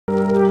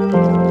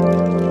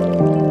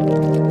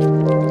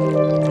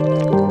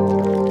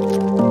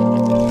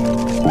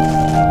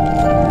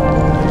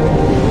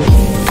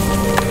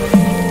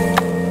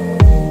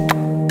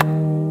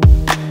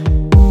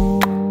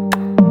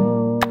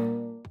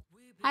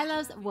Hi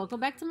loves,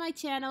 welcome back to my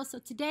channel. So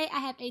today I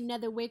have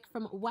another wig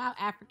from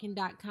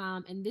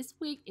WowAfrican.com, and this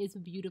wig is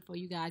beautiful,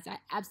 you guys. I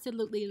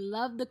absolutely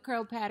love the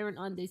curl pattern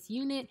on this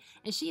unit,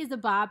 and she is a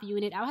bob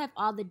unit. I'll have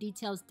all the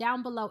details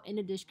down below in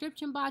the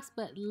description box,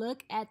 but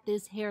look at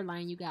this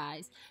hairline, you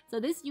guys. So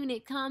this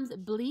unit comes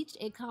bleached,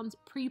 it comes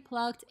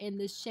pre-plucked, and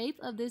the shape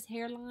of this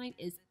hairline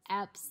is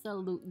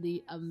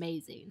absolutely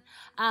amazing.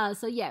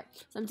 So I'm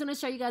just gonna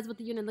show you guys what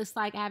the unit looks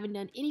like. I haven't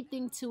done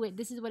anything to it.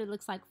 This is what it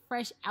looks like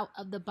fresh out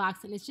of the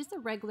box, and it's just a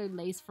regular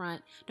lace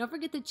front. Don't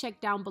forget to check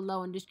down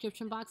below in the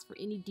description box for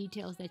any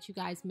details that you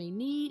guys may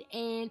need.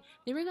 And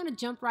then we're gonna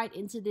jump right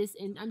into this,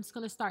 and I'm just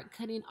gonna start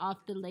cutting off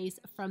the lace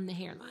from the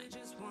hairline.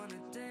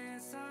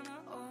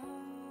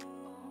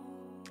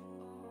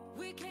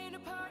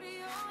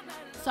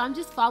 So I'm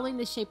just following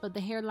the shape of the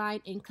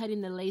hairline and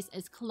cutting the lace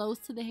as close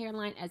to the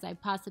hairline as I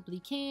possibly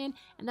can.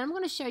 And then I'm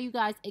going to show you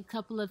guys a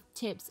couple of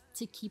tips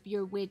to keep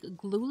your wig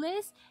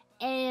glueless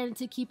and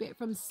to keep it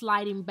from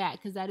sliding back,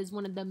 because that is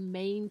one of the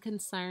main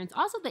concerns.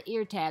 Also the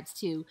ear tabs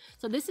too.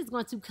 So this is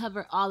going to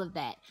cover all of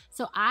that.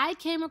 So I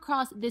came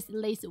across this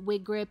lace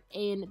wig grip,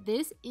 and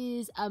this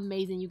is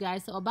amazing, you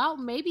guys. So about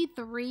maybe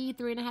three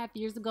and a half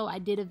years ago, I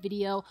did a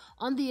video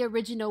on the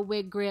original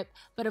wig grip,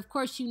 but of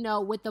course, you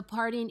know, with the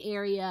parting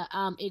area,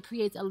 it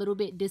creates a little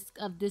bit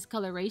of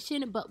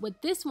discoloration. But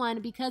with this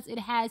one, because it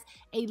has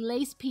a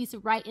lace piece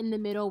right in the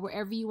middle,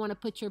 wherever you want to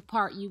put your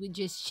part, you would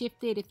just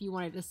shift it if you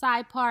wanted a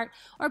side part,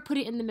 or put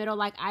it in the middle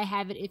like I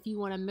have it if you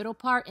want a middle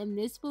part, and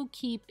this will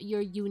keep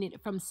your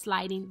unit from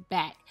sliding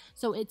back.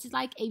 So it's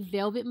like a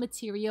velvet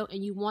material,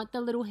 and you want the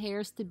little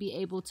hairs to be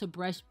able to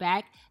brush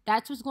back.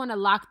 That's what's going to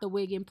lock the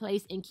wig in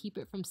place and keep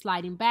it from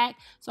sliding back.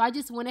 So I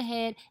just went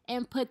ahead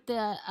and put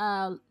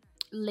the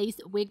lace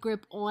wig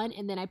grip on,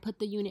 and then I put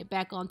the unit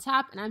back on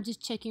top, and I'm just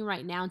checking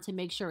right now to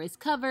make sure it's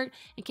covered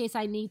in case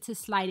I need to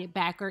slide it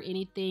back or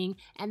anything.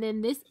 And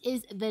then this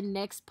is the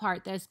next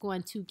part that's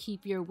going to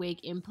keep your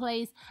wig in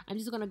place. I'm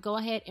just going to go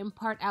ahead and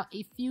part out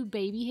a few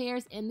baby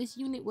hairs, and this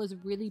unit was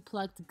really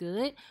plucked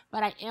good,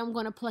 but I am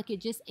going to pluck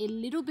it just a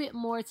little bit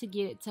more to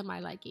get it to my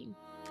liking.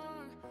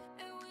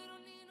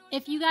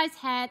 If you guys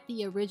had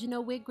the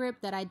original wig grip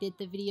that I did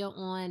the video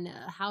on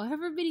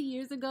however many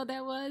years ago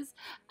that was,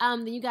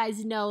 then you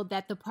guys know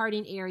that the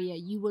parting area,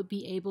 you would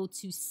be able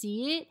to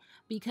see it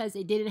because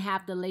it didn't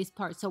have the lace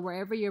part. So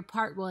wherever your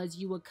part was,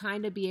 you would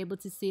kind of be able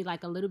to see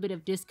like a little bit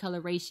of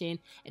discoloration.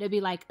 It'll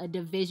be like a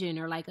division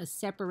or like a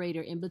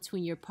separator in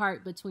between your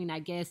part, between, I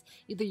guess,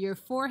 either your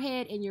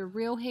forehead and your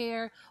real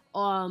hair,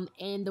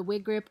 and the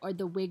wig grip, or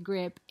the wig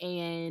grip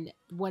and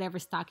whatever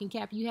stocking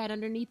cap you had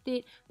underneath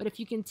it. But if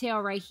you can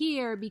tell right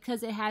here,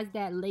 because it has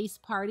that lace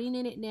parting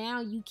in it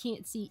now, you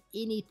can't see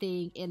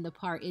anything in the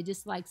part. It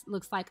just like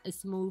looks like a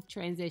smooth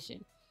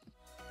transition.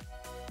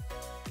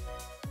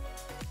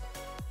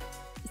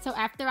 So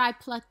after I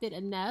plucked it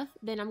enough,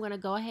 then I'm going to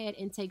go ahead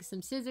and take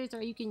some scissors,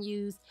 or you can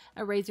use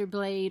a razor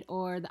blade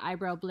or the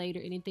eyebrow blade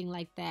or anything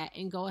like that,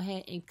 and go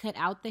ahead and cut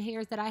out the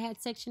hairs that I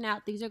had sectioned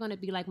out. These are going to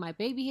be like my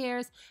baby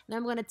hairs. And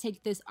I'm going to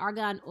take this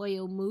Argan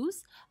Oil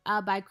Mousse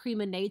by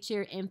Cream of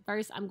Nature, and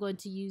first I'm going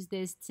to use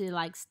this to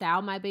like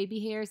style my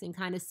baby hairs and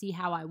kind of see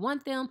how I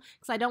want them,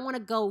 because I don't want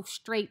to go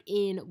straight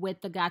in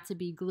with the Got To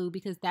Be glue,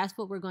 because that's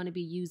what we're going to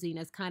be using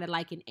as kind of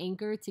like an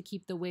anchor to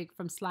keep the wig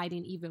from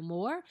sliding even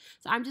more.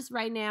 So I'm just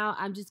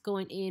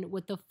going in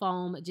with the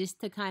foam just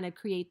to kind of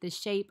create the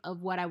shape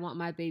of what I want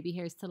my baby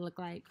hairs to look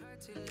like.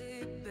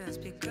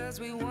 Because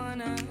we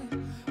wanna,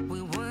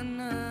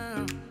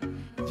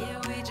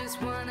 yeah, we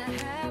just wanna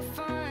have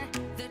fun.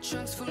 The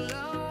trunk's full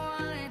of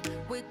wine.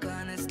 We're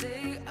gonna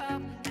stay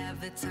up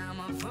at the time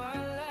of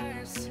our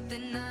lives. The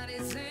night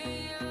is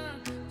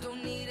young,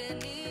 don't need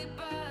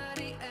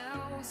anybody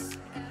else.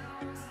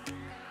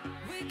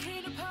 We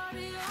came to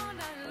party all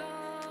night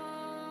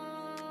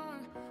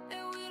long,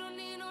 and we don't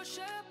need no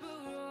chaperone.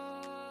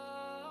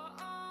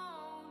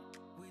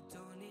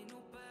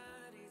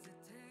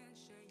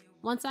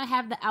 Once I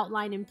have the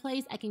outline in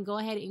place, I can go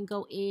ahead and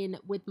go in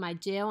with my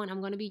gel, and I'm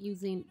going to be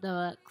using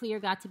the clear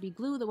Got To Be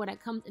glue, the one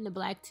that comes in the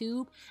black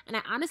tube. And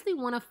I honestly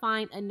want to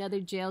find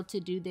another gel to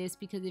do this,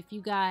 because if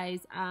you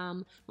guys,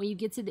 when you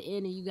get to the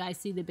end and you guys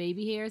see the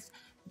baby hairs,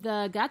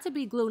 the Got To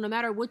Be glue, no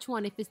matter which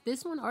one, if it's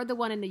this one or the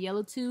one in the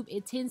yellow tube,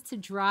 it tends to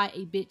dry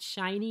a bit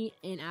shiny,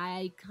 and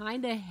I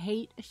kind of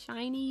hate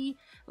shiny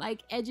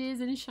like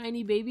edges and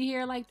shiny baby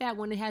hair like that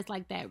when it has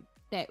like that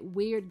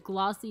weird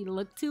glossy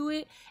look to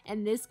it.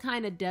 And this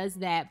kind of does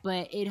that,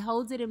 but it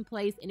holds it in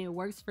place and it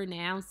works for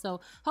now.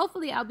 So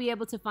hopefully I'll be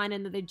able to find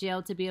another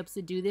gel to be able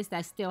to do this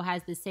that still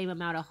has the same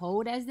amount of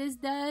hold as this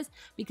does,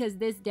 because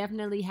this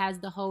definitely has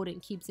the hold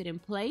and keeps it in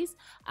place.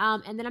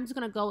 And then I'm just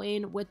gonna go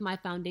in with my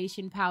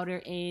foundation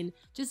powder and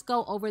just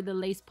go over the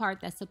lace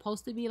part that's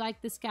supposed to be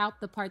like the scalp,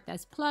 the part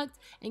that's plucked,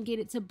 and get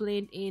it to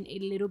blend in a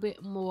little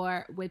bit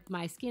more with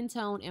my skin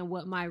tone and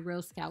what my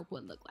real scalp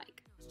would look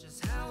like. It's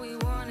just how we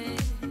want it.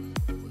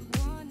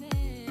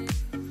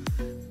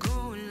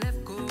 Going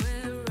left,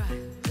 going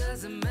right,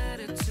 doesn't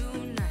matter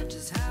tonight.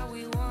 Just how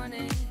we want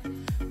it.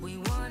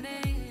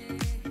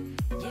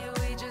 Yeah,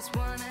 we just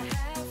wanna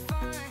have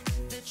fun.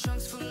 The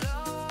trunk's full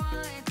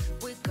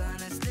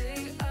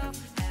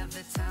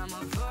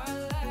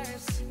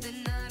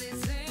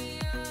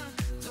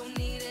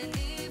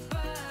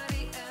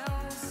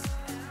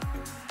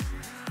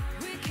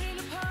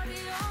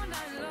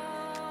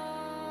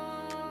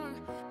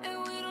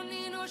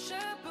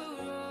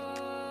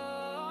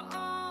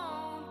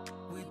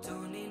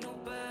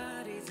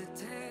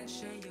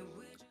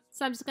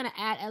So I'm just going to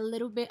add a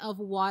little bit of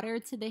water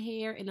to the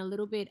hair and a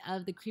little bit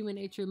of the Cream of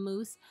Nature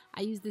mousse.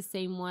 I use the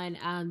same one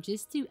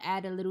just to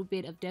add a little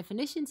bit of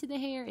definition to the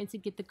hair and to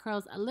get the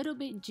curls a little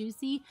bit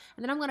juicy.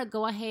 And then I'm going to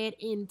go ahead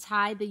and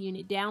tie the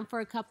unit down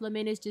for a couple of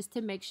minutes just to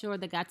make sure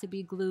the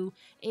got2b glue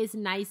is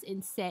nice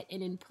and set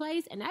and in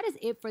place. And that is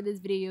it for this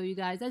video, you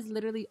guys. That's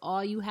literally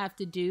all you have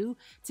to do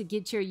to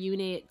get your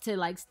unit to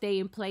like stay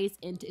in place,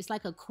 and it's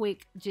like a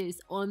quick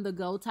just on the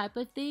go type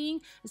of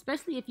thing.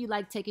 Especially if you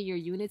like taking your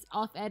units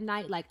off at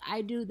night like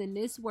I do, then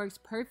this works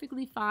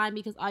perfectly fine,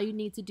 because all you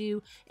need to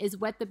do is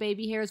wet the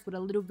baby hairs with a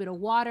little bit of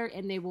water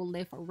and they will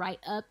lift right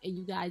up and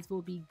you guys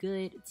will be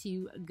good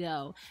to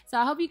go. So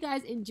I hope you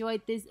guys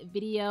enjoyed this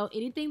video.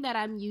 Anything that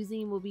I'm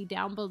using will be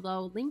down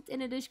below, linked in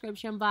the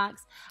description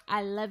box.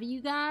 I love you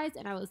guys,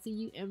 and I will see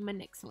you in my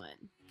next one.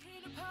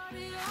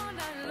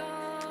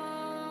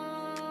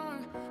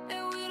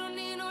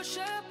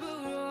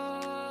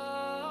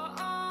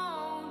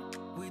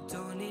 We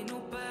don't need